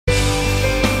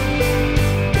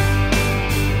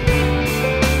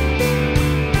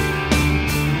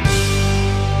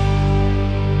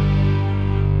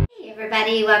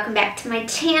everybody, welcome back to my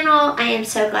channel. I am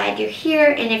so glad you're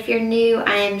here, and if you're new,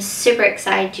 I am super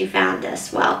excited you found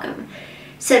us. Welcome.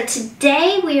 So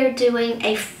today we are doing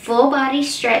a full body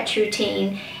stretch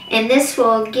routine, and this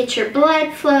will get your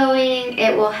blood flowing.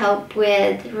 It will help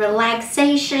with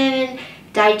relaxation,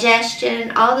 digestion,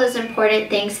 all those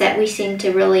important things that we seem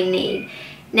to really need.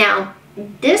 Now,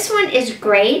 this one is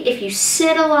great if you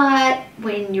sit a lot,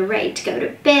 when you're ready to go to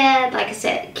bed. Like I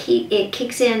said, it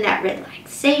kicks in that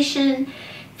relaxation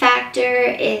factor.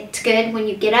 It's good when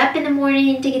you get up in the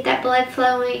morning to get that blood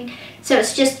flowing. So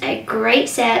it's just a great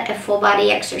set of full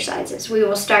body exercises. We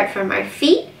will start from our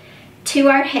feet to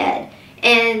our head.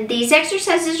 And these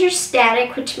exercises are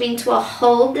static, which means we'll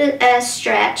hold a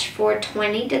stretch for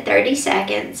 20 to 30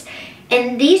 seconds.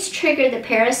 And these trigger the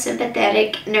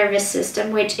parasympathetic nervous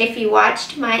system, which if you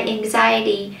watched my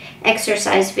anxiety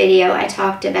exercise video, I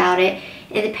talked about it.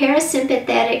 And the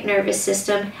parasympathetic nervous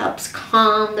system helps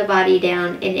calm the body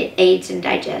down, and it aids in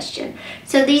digestion.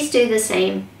 So these do the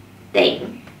same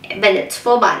thing, but it's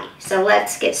full body. So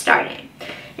let's get started.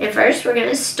 And first we're going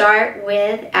to start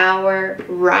with our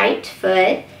right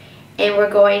foot, and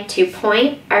we're going to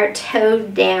point our toe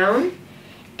down,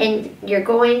 and you're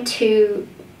going to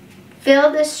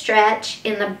feel the stretch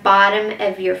in the bottom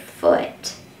of your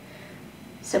foot.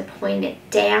 So point it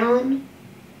down,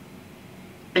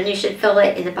 and you should feel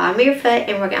it in the bottom of your foot,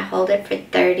 and we're going to hold it for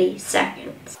 30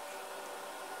 seconds.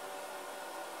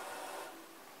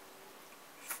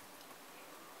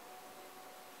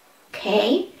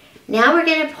 Okay, now we're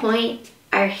going to point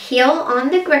our heel on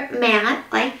the mat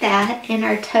like that, and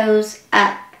our toes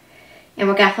up, and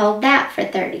we're going to hold that for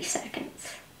 30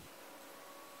 seconds.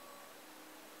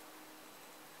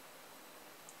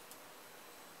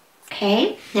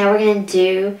 Okay, now we're going to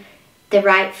do the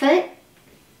right foot,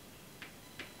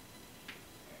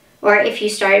 or if you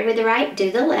started with the right, do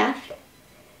the left.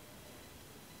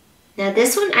 Now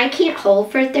this one I can't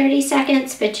hold for 30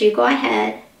 seconds, but you go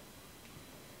ahead.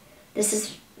 This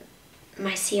is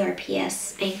my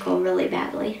CRPS ankle really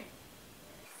badly.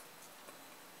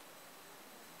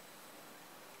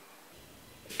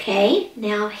 Okay,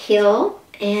 now heel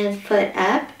and foot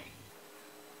up.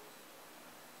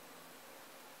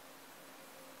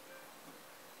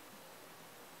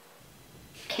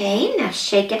 Okay, now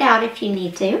shake it out if you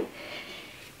need to.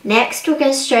 Next, we're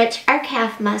going to stretch our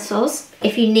calf muscles.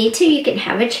 If you need to, you can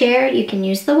have a chair, you can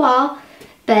use the wall,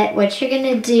 but what you're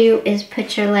going to do is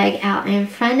put your leg out in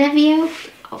front of you.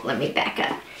 Oh, let me back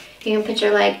up. You're going to put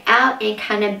your leg out and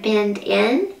kind of bend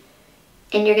in,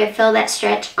 and you're going to feel that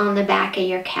stretch on the back of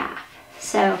your calf.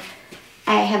 So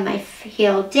I have my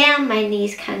heel down, my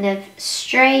knees kind of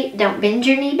straight. Don't bend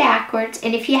your knee backwards,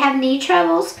 and if you have knee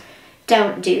troubles,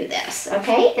 don't do this,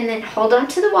 okay? And then hold on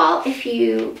to the wall if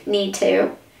you need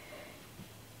to.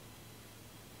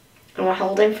 And we're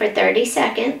holding for 30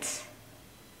 seconds.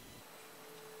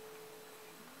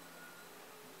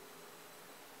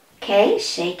 Okay,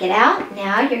 shake it out.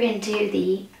 Now you're going to do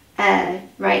the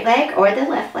right leg or the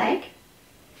left leg.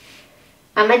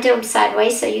 I'm going to do them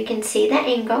sideways so you can see the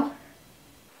angle.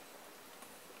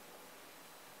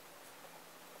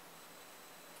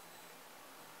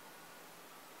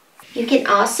 You can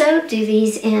also do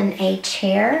these in a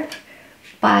chair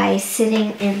by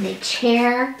sitting in the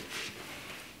chair,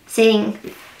 sitting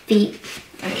feet,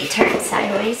 let me turn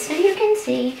sideways so you can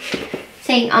see,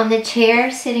 sitting on the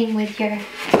chair, sitting with your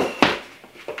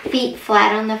feet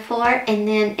flat on the floor, and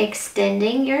then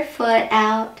extending your foot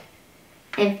out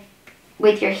and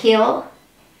with your heel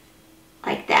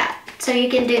like that. So you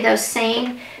can do those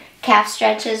same calf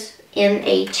stretches in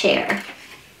a chair.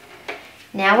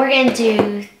 Now we're going to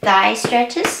do thigh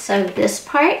stretches. So this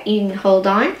part you can hold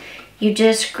on. You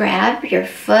just grab your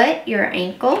foot, your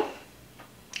ankle.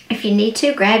 If you need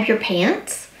to, grab your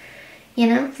pants, you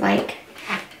know, like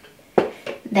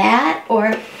that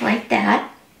or like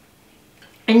that.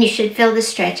 And you should feel the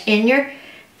stretch in your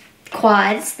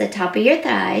quads, the top of your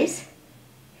thighs.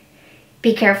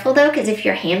 Be careful though, because if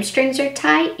your hamstrings are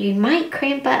tight, you might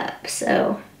cramp up.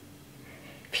 So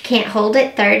if you can't hold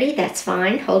it 30, that's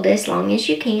fine. Hold it as long as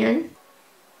you can.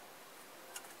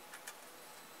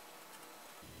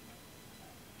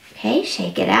 Okay,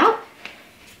 shake it out.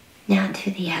 Now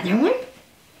do the other one.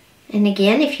 And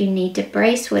again, if you need to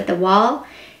brace with the wall,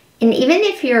 and even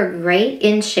if you're great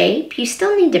in shape, you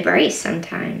still need to brace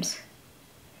sometimes.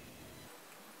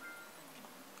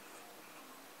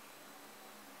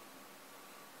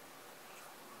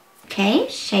 Okay,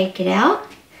 shake it out.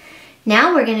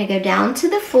 Now we're going to go down to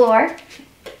the floor,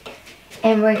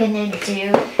 and we're going to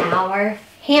do our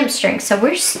hamstrings. So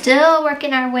we're still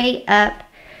working our way up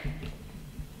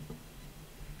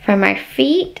from our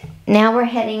feet Now we're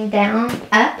heading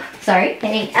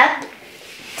heading up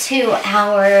to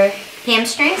our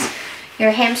hamstrings.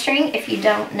 Your hamstring, if you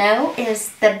don't know, is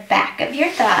the back of your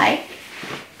thigh.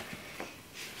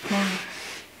 Now,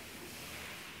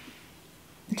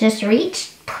 just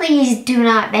reach. Please do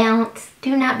not bounce.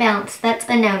 Do not bounce. That's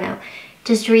a no-no.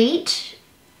 Just reach.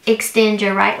 Extend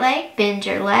your right leg. Bend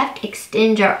your left.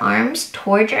 Extend your arms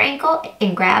towards your ankle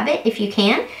and grab it if you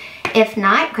can. If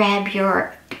not, grab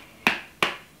your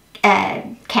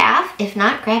calf. If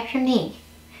not, grab your knee.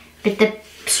 But the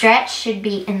stretch should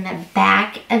be in the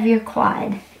back of your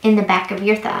quad, in the back of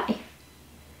your thigh.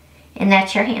 And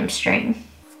that's your hamstring.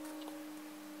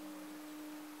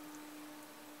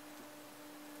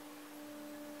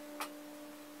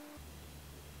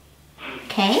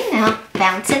 Okay, now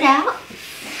bounce it out.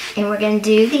 And we're going to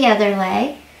do the other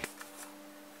leg.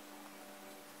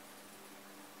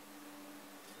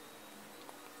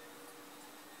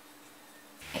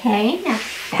 Okay, now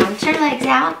bounce your legs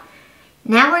out.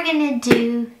 Now we're going to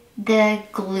do the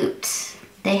glutes,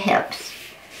 the hips.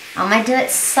 I'm going to do it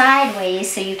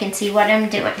sideways so you can see what I'm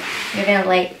doing. You're going to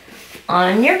lay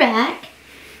on your back,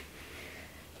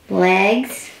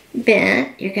 legs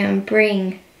bent. You're going to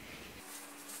bring,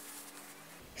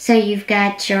 so you've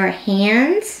got your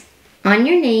hands on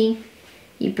your knee.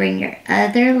 You bring your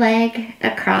other leg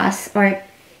across,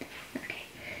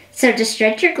 so to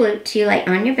stretch your glutes, you lay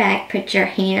on your back, put your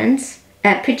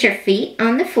feet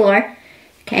on the floor.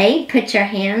 Okay, put your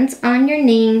hands on your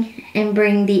knee and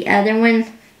bring the other one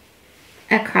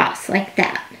across like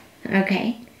that.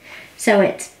 Okay, so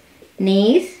it's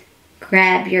knees,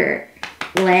 grab your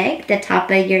leg, the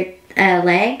top of your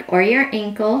leg or your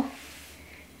ankle,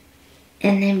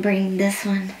 and then bring this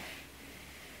one.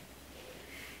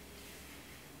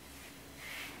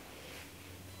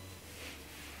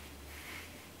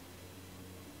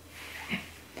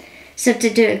 So to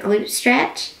do a glute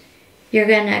stretch, you're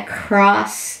going to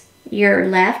cross your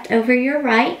left over your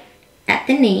right at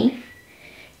the knee.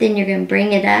 Then you're going to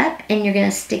bring it up and you're going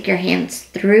to stick your hands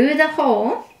through the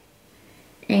hole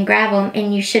and grab them.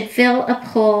 And you should feel a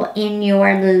pull in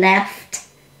your left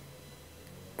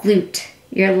glute,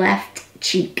 your left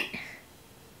cheek.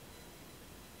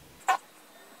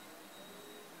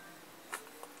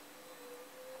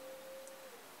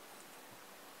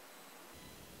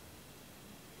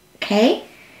 Okay,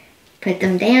 put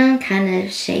them down, kind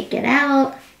of shake it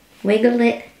out, wiggle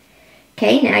it.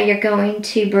 Okay, now you're going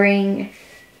to bring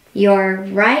your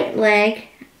right leg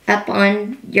up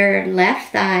on your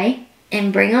left thigh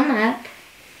and bring them up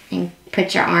and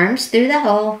put your arms through the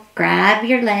hole, grab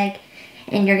your leg,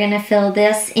 and you're going to feel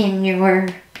this in your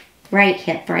right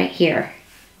hip right here.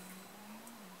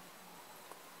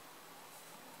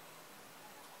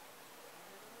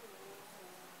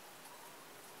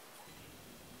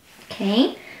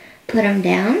 Okay, put them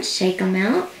down, shake them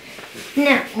out.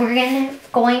 Now, we're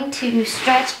going to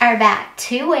stretch our back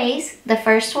two ways. The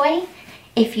first way,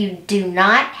 if you do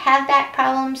not have back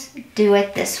problems, do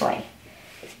it this way.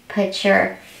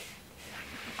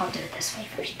 I'll do it this way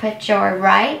first. Put your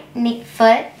right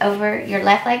foot over, your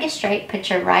left leg is straight, put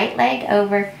your right leg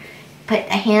over, put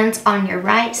the hands on your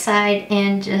right side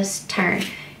and just turn.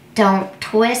 Don't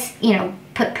twist,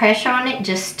 put pressure on it,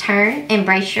 just turn and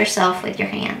brace yourself with your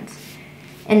hands.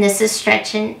 And this is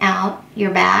stretching out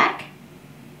your back.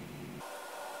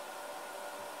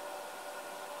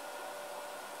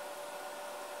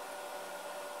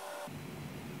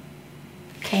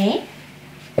 Okay,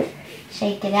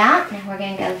 shake it out. Now we're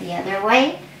going to go the other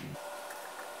way.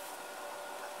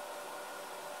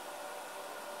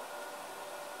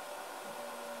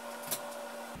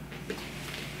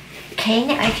 Okay,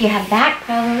 now if you have back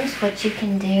problems, what you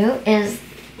can do is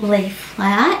lay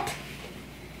flat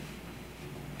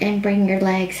and bring your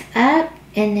legs up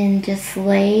and then just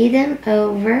lay them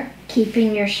over,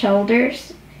 keeping your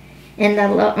shoulders. And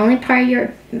the only part of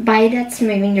your body that's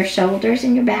moving, your shoulders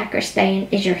and your back are staying,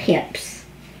 is your hips.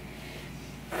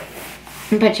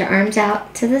 And put your arms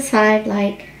out to the side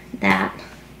like that.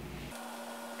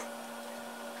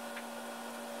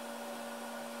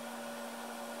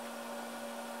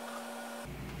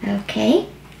 Okay,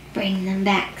 bring them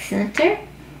back center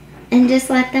and just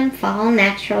let them fall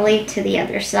naturally to the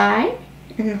other side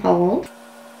and hold.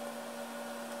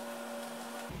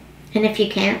 And if you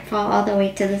can't fall all the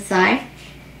way to the side,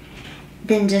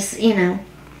 then just,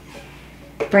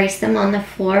 brace them on the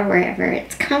floor wherever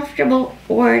it's comfortable,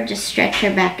 or just stretch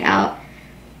your back out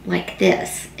like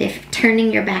this. If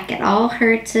turning your back at all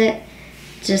hurts it,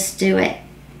 just do it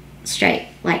straight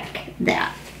like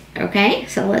that. Okay,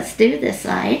 so let's do this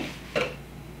side.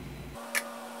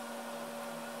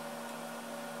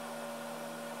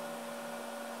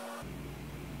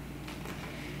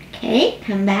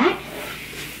 come back.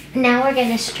 Now we're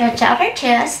going to stretch out our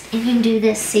chest. You can do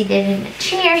this seated in a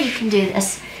chair. You can do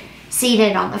this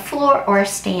seated on the floor or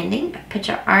standing. But put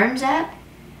your arms up.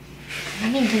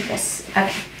 Let me do this.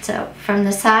 Okay, so from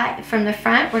the side, from the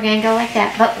front, we're going to go like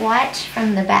that. But watch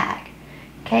from the back.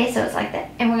 Okay, so it's like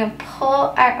that. And we're going to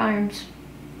pull our arms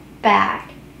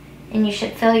back. And you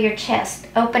should feel your chest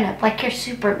open up like you're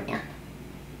Superman.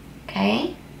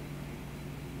 Okay?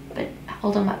 But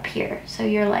hold them up here. So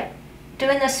you're like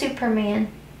doing the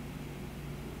Superman.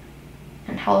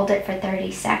 And hold it for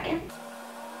 30 seconds.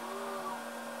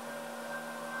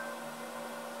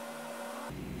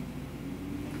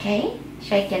 Okay,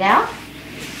 shake it out.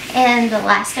 And the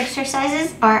last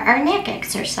exercises are our neck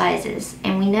exercises.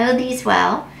 And we know these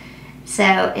well.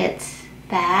 So it's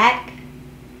back.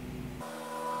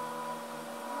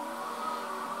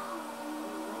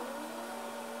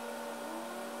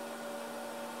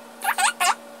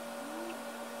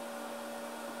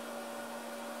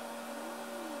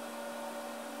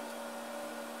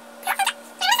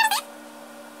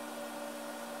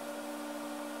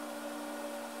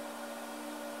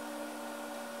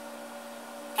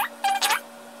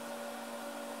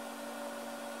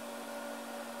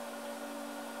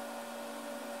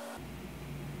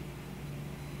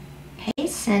 Okay,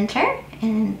 center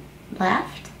and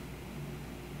left.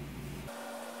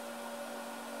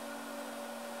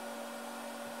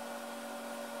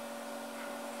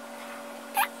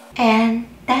 And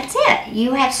that's it.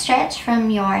 You have stretched from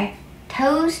your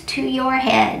toes to your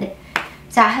head.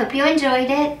 So I hope you enjoyed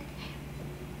it.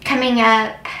 Coming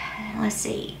up, let's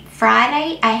see,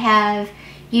 Friday I have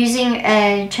using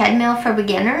a treadmill for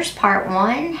beginners, part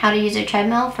 1. How to use a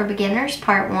treadmill for beginners,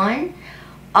 part 1.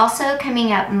 Also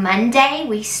coming up Monday,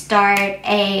 we start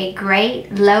a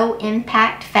great low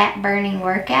impact fat burning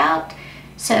workout.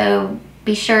 So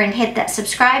be sure and hit that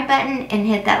subscribe button and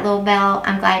hit that little bell.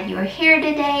 I'm glad you were here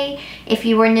today. If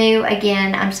you were new,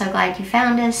 again, I'm so glad you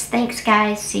found us. Thanks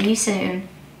guys, see you soon.